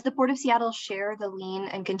 does the Port of Seattle share the lean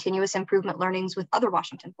and continuous improvement learnings with other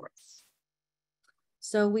Washington ports?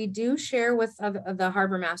 So we do share with the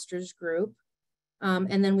Harbor Masters group.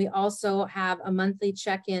 And then we also have a monthly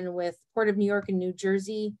check-in with Port of New York and New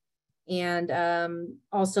Jersey, and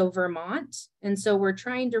also Vermont. And so we're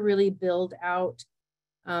trying to really build out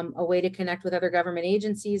a way to connect with other government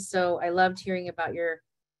agencies. So I loved hearing about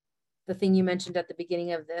the thing you mentioned at the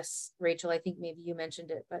beginning of this, Rachel. I think maybe you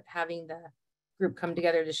mentioned it, but having the group come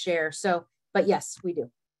together to share. So, but yes, we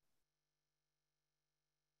do.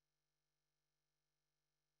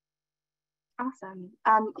 Awesome.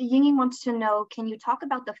 Yinging wants to know, can you talk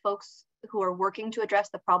about the folks who are working to address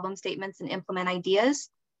the problem statements and implement ideas?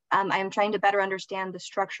 I am trying to better understand the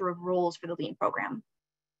structure of roles for the Lean program.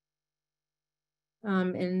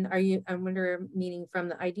 And I wonder, meaning from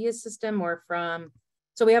the ideas system or from,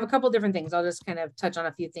 so we have a couple different things. I'll just kind of touch on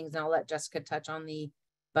a few things, and I'll let Jessica touch on the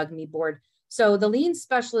Bug Me board. So the Lean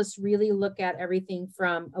specialists really look at everything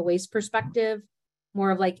from a waste perspective,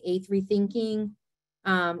 more of like A3 thinking,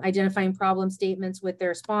 identifying problem statements with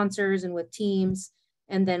their sponsors and with teams,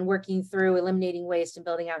 and then working through eliminating waste and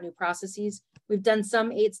building out new processes. We've done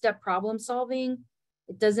some 8-step problem solving.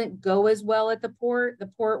 It doesn't go as well at the port. The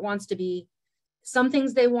port wants to be, some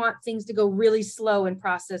things they want things to go really slow in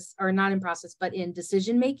process, or not in process, but in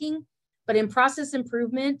decision making. But in process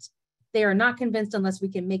improvement, they are not convinced unless we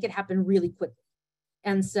can make it happen really quickly.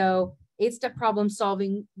 And so 8-step problem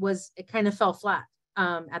solving it kind of fell flat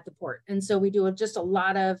at the port. And so we do just a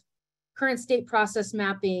lot of current state process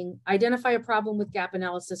mapping, identify a problem with gap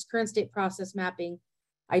analysis, current state process mapping,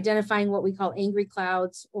 identifying what we call angry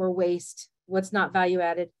clouds or waste, what's not value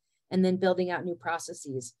added, and then building out new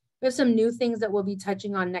processes. We have some new things that we'll be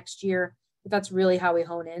touching on next year, but that's really how we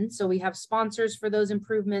hone in. So we have sponsors for those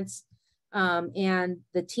improvements, and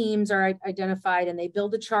the teams are identified, and they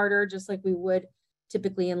build a charter just like we would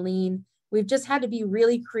typically in Lean. We've just had to be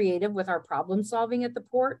really creative with our problem solving at the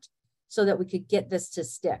port so that we could get this to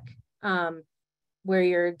stick, where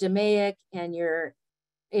your DMAIC and your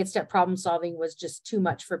 8-step problem solving was just too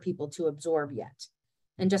much for people to absorb yet.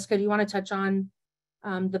 And Jessica, do you want to touch on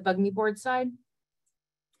the Bug Me board side?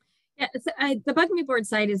 Yeah, the Bug Me board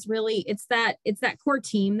side is really, it's that core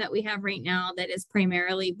team that we have right now that is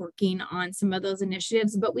primarily working on some of those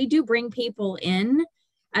initiatives, but we do bring people in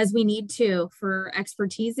as we need to for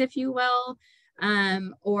expertise, if you will.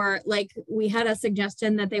 Or like we had a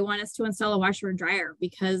suggestion that they want us to install a washer and dryer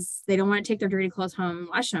because they don't want to take their dirty clothes home and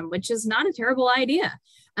wash them, which is not a terrible idea.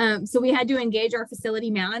 So we had to engage our facility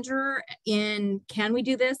manager in, can we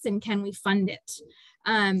do this and can we fund it?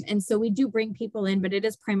 And so we do bring people in, but it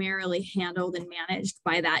is primarily handled and managed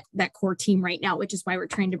by that core team right now, which is why we're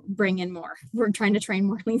trying to bring in more. We're trying to train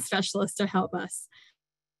more Lean specialists to help us.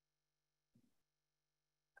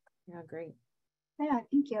 Yeah, great. Yeah,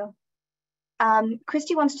 thank you.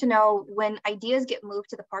 Christy wants to know, when ideas get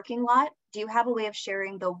moved to the parking lot, do you have a way of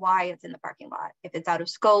sharing the why it's in the parking lot? If it's out of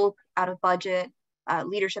scope, out of budget,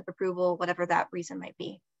 leadership approval, whatever that reason might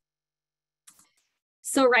be.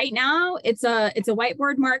 So right now it's a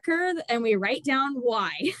whiteboard marker and we write down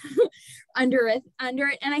why under it. And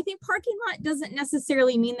I think parking lot doesn't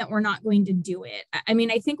necessarily mean that we're not going to do it. I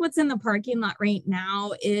mean, I think what's in the parking lot right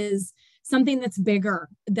now is something that's bigger,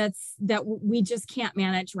 that we just can't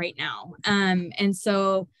manage right now.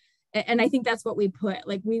 And I think that's what we put,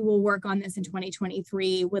 like, we will work on this in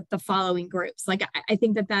 2023 with the following groups. Like, I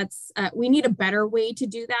think that's, we need a better way to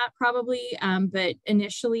do that probably. But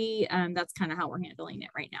initially, that's kind of how we're handling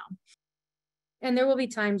it right now. And there will be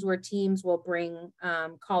times where teams will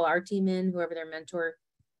call our team in, whoever their mentor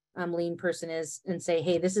lean person is, and say,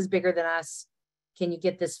 hey, this is bigger than us. Can you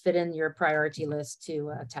get this fit in your priority list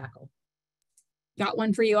to tackle? Got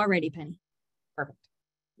one for you already, Penny. Perfect.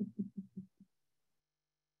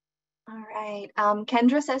 All right.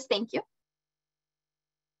 Kendra says thank you.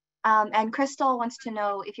 And Crystal wants to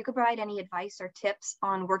know if you could provide any advice or tips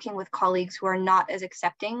on working with colleagues who are not as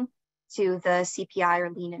accepting to the CPI or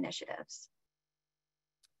lean initiatives.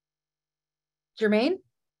 Jermaine?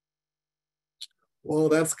 Well,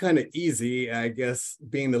 that's kind of easy, I guess.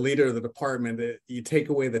 Being the leader of the department, you take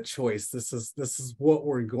away the choice. This is what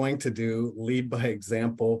we're going to do, lead by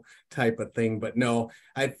example type of thing. But no,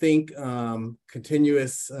 I think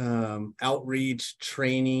continuous outreach,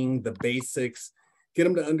 training, the basics, get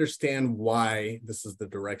them to understand why this is the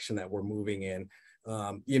direction that we're moving in.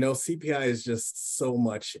 You know, CPI is just so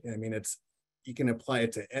much. I mean, you can apply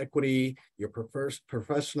it to equity, your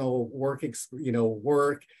professional work,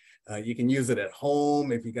 work. You can use it at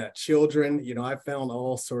home if you got children. You know, I found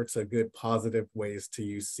all sorts of good positive ways to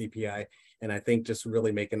use CPI, and I think just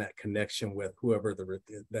really making that connection with whoever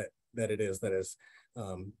that it is that is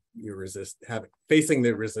facing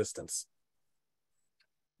the resistance.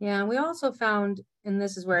 Yeah, we also found, and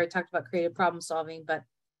this is where I talked about creative problem solving, but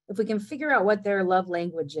if we can figure out what their love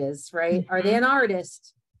language is, right? Mm-hmm. Are they an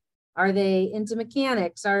artist? Are they into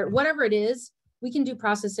mechanics? Or whatever it is, we can do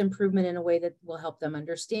process improvement in a way that will help them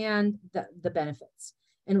understand the benefits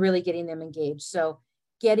and really getting them engaged. So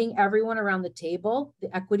getting everyone around the table,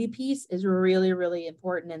 the equity piece is really, really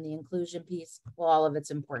important, and the inclusion piece, well, all of it's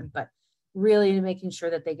important, but really making sure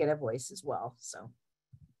that they get a voice as well. So.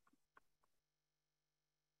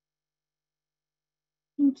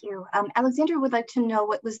 Thank you. Alexandra would like to know,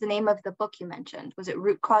 what was the name of the book you mentioned? Was it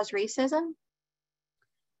Root Cause Racism?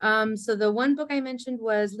 So the one book I mentioned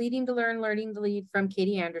was Leading to Learn, Learning to Lead from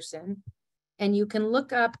Katie Anderson. And you can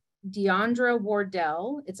look up Deandra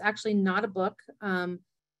Wardell. It's actually not a book,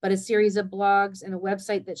 but a series of blogs and a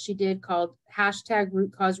website that she did called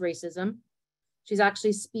 #RootCauseRacism. She's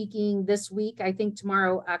actually speaking this week, I think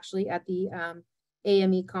tomorrow, actually, at the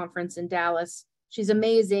AME conference in Dallas. She's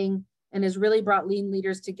amazing and has really brought lean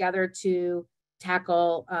leaders together to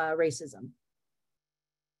tackle racism.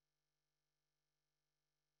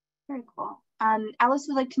 Very cool. Alice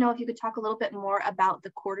would like to know if you could talk a little bit more about the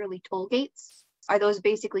quarterly toll gates. Are those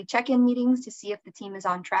basically check-in meetings to see if the team is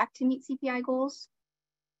on track to meet CPI goals?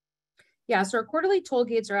 Yeah, so our quarterly toll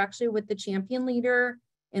gates are actually with the champion leader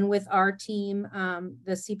and with our team,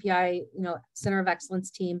 the CPI, Center of Excellence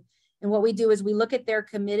team. And what we do is we look at their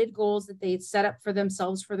committed goals that they set up for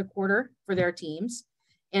themselves for the quarter for their teams,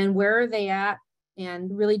 and where are they at,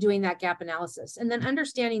 and really doing that gap analysis. And then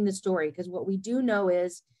understanding the story, because what we do know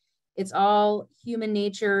is it's all human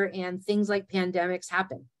nature, and things like pandemics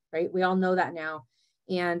happen, right? We all know that now.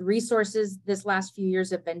 And resources this last few years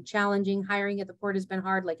have been challenging. Hiring at the port has been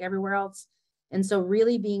hard, like everywhere else. And so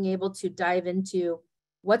really being able to dive into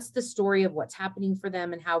what's the story of what's happening for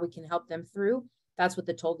them and how we can help them through. That's what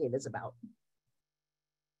the toll gate is about.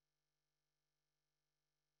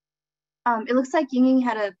 It looks like Yinging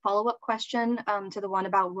had a follow-up question to the one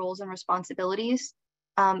about roles and responsibilities.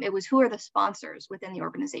 It was, who are the sponsors within the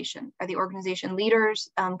organization? Are the organization leaders?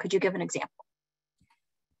 Could you give an example?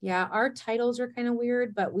 Yeah, our titles are kind of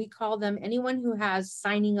weird, but we call them anyone who has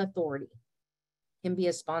signing authority can be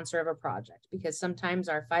a sponsor of a project, because sometimes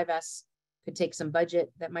our 5S could take some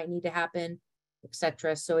budget that might need to happen,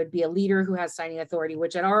 etc. So it'd be a leader who has signing authority,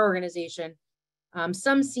 which at our organization,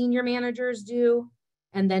 some senior managers do,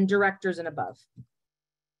 and then directors and above.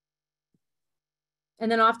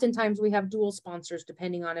 And then oftentimes we have dual sponsors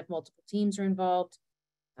depending on if multiple teams are involved.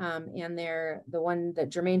 And the one that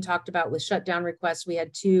Jermaine talked about with shutdown requests, we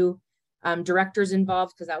had 2 directors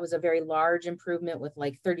involved, because that was a very large improvement with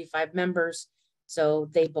like 35 members. So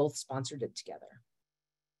they both sponsored it together.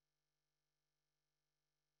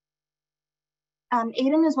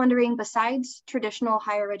 Aiden is wondering, besides traditional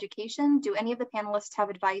higher education, do any of the panelists have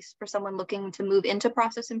advice for someone looking to move into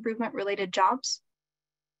process improvement related jobs?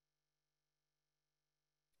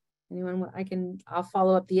 Anyone? I'll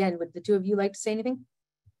follow up the end. Would the two of you like to say anything?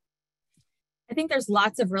 I think there's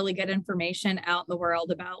lots of really good information out in the world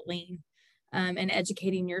about lean and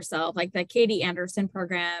educating yourself. Like the Katie Anderson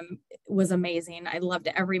program was amazing. I loved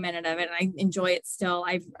every minute of it, and I enjoy it still.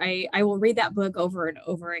 I will read that book over and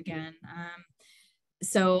over again.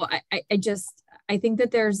 So I think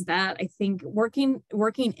that there's that. I think working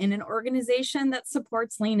in an organization that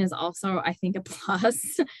supports lean is also, I think, a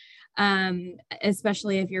plus.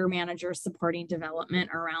 Especially if your manager is supporting development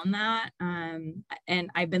around that. And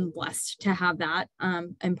I've been blessed to have that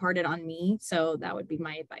imparted on me. So that would be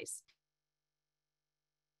my advice.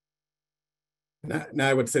 Now,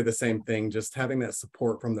 I would say the same thing, just having that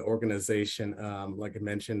support from the organization. Like I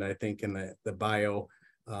mentioned, I think in the bio,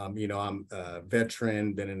 I'm a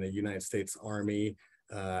veteran, been in the United States Army.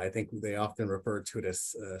 I think they often refer to it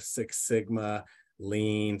as Six Sigma,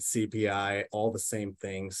 lean, CPI, all the same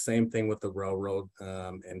things. Same thing with the railroad.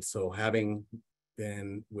 And so having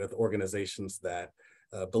been with organizations that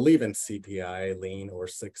believe in CPI, lean, or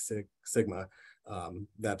Six Sigma,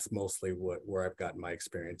 that's mostly where I've gotten my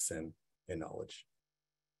experience and knowledge.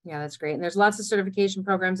 Yeah, that's great. And there's lots of certification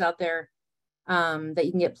programs out there that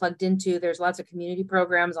you can get plugged into. There's lots of community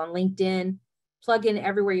programs on LinkedIn. Plug in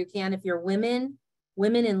everywhere you can. If you're women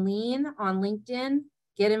in lean on LinkedIn,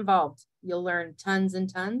 get involved. You'll learn tons and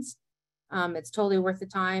tons. It's totally worth the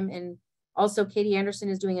time. And also Katie Anderson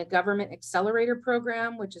is doing a government accelerator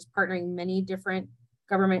program, which is partnering many different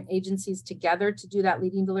government agencies together to do that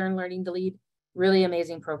leading to learn, learning to lead. Really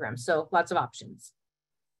amazing program. So lots of options.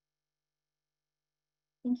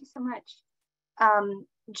 Thank you so much.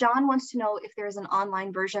 John wants to know if there is an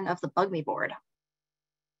online version of the Bug Me board.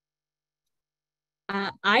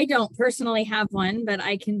 I don't personally have one, but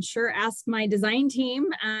I can sure ask my design team.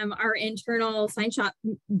 Our internal sign shop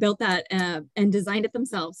built that and designed it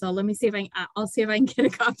themselves. So let me see if I'll see if I can get a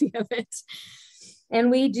copy of it.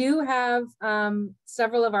 And we do have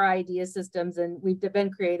several of our idea systems, and we've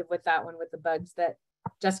been creative with that one with the bugs that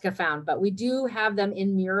Jessica found, but we do have them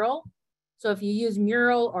in Mural. So if you use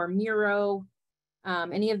Mural or Miro,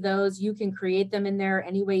 any of those, you can create them in there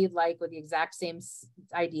any way you'd like with the exact same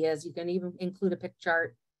ideas. You can even include a pick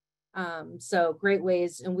chart. So great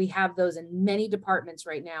ways. And we have those in many departments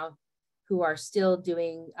right now who are still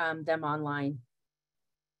doing them online.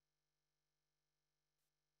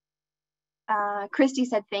 Christy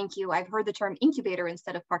said, thank you. I've heard the term incubator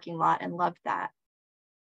instead of parking lot and loved that.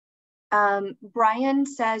 Brian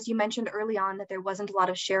says, you mentioned early on that there wasn't a lot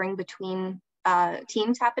of sharing between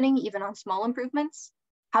teams happening, even on small improvements.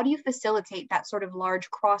 How do you facilitate that sort of large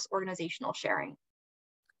cross-organizational sharing?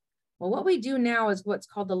 Well, what we do now is what's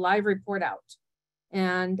called the live report out.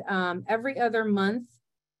 And every other month,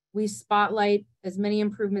 we spotlight as many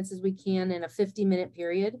improvements as we can in a 50-minute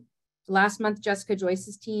period. Last month, Jessica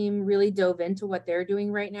Joyce's team really dove into what they're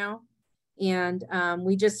doing right now. And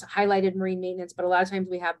we just highlighted marine maintenance, but a lot of times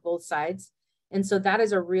we have both sides. And so that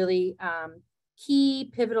is a really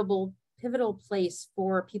key pivotal place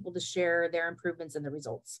for people to share their improvements and the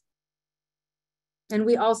results. And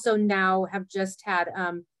we also now have just had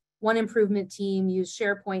one improvement team use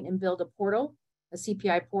SharePoint and build a portal, a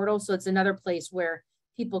CPI portal. So it's another place where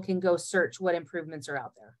people can go search what improvements are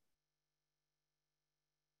out there.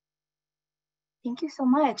 Thank you so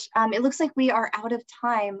much. It looks like we are out of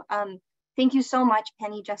time. Thank you so much,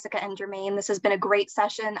 Pennie, Jessica, and Jermaine. This has been a great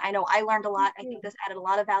session. I know I learned a lot. I think this added a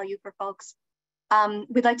lot of value for folks.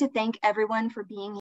 We'd like to thank everyone for being here.